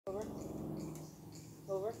Over.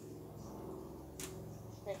 Over.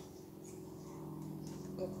 Okay.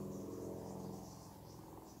 Good.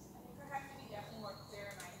 I think I have to be definitely more clear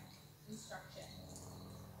in my instruction.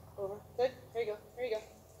 Over. Good. There you go. There you go.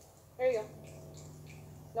 There you go.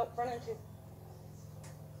 Nope, front end too.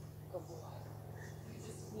 Good boy. You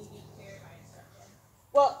just need to be clear in my instruction.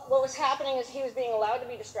 Well, what was happening is he was being allowed to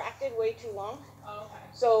be distracted way too long. Oh, okay.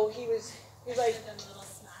 So he's like, Done a little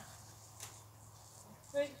smack.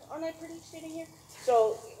 good, aren't I pretty sitting here?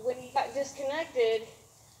 So when he got disconnected,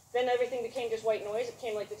 then everything became just white noise. It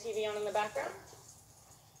became like the TV on in the background.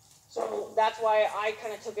 So that's why I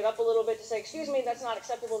kind of took it up a little bit to say, excuse me, that's not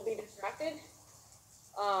acceptable to be distracted.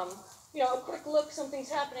 You know, a quick look, something's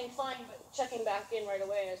happening, fine, but checking back in right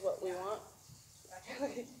away is what we want.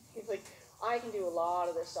 He's like, I can do a lot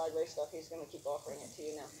of this sideways stuff. He's going to keep offering it to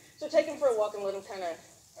you now. So take him for a walk and let him kind of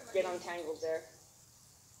get untangled there.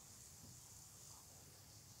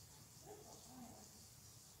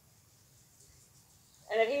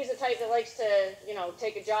 And if he's the type that likes to, you know,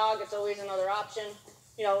 take a jog, it's always another option.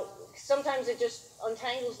 You know, sometimes it just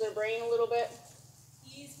untangles their brain a little bit.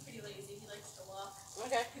 He's pretty lazy. He likes to walk.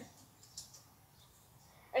 Okay.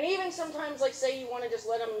 And even sometimes, like, say you want to just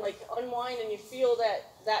let him, like, unwind and you feel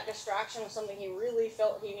that distraction was something he really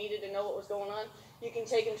felt he needed to know what was going on, you can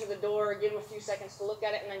take him to the door, give him a few seconds to look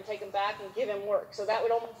at it, and then take him back and give him work. So that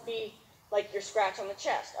would almost be like your scratch on the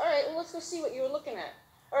chest. All right, well, let's go see what you were looking at.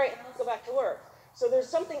 All right, let's go back to work. So there's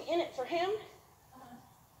something in it for him.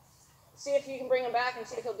 See if you can bring him back and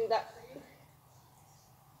see if he'll do that for you.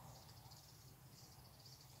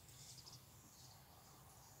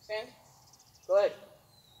 Stand. Good.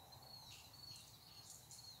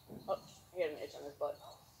 Oh, he had an itch on his butt.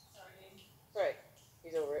 Sorry. It's all right.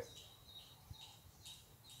 He's over it.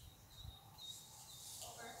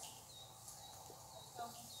 Over. Let's go.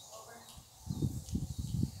 Over.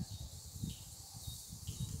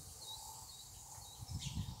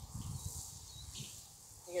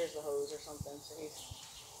 He hears the hose or something, so he's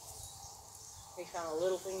found a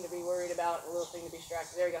little thing to be worried about, a little thing to be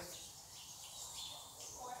distracted. There you go.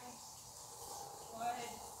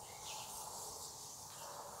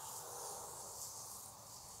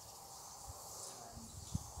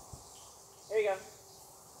 Good. There you go.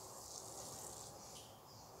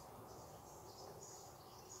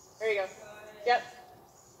 There you go. Good. Yep.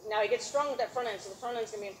 Now he gets strong with that front end, so the front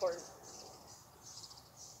end's going to be important.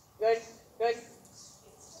 Good. Good.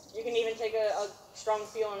 You can even take a strong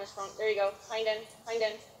feel on this front. There you go. Hind end, hind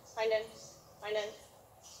end, hind end, hind end.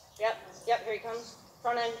 Yep. Yep. Here he comes.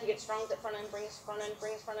 Front end. He gets strong with that front end. Bring his front end.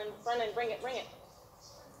 Bring his front end. Front end. Bring it. Bring it.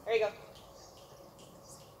 There you go.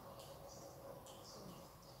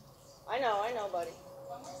 I know, buddy.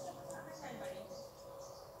 One more step at a time, buddy.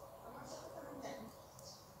 One more step at a time.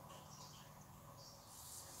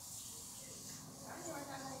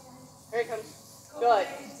 Here he comes. Good.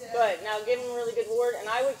 Good. Now give him a really good word, and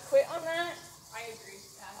I would quit on that. I agree.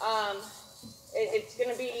 Yeah. It's going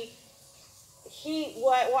to be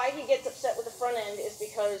why he gets upset with the front end is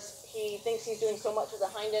because he thinks he's doing so much with the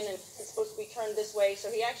hind end and it's supposed to be turned this way.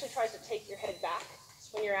 So he actually tries to take your head back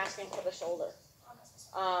when you're asking for the shoulder.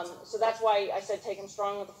 So that's why I said take him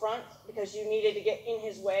strong with the front, because you needed to get in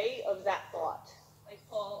his way of that thought. Like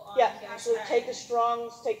pull on. Yeah, so take a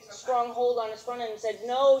strong hold on his front end and said,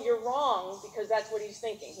 no, you're wrong, because that's what he's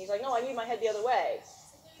thinking. He's like, no, I need my head the other way.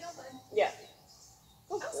 Yeah.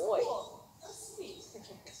 Oh boy. Cool. That's sweet.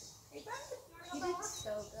 He did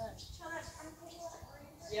so good.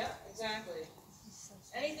 Yeah, exactly.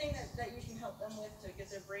 Anything that you can help them with to get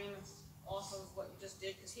their brain off of what you just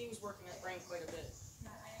did, because he was working that brain quite a bit.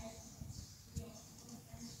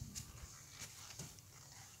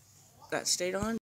 That stayed on?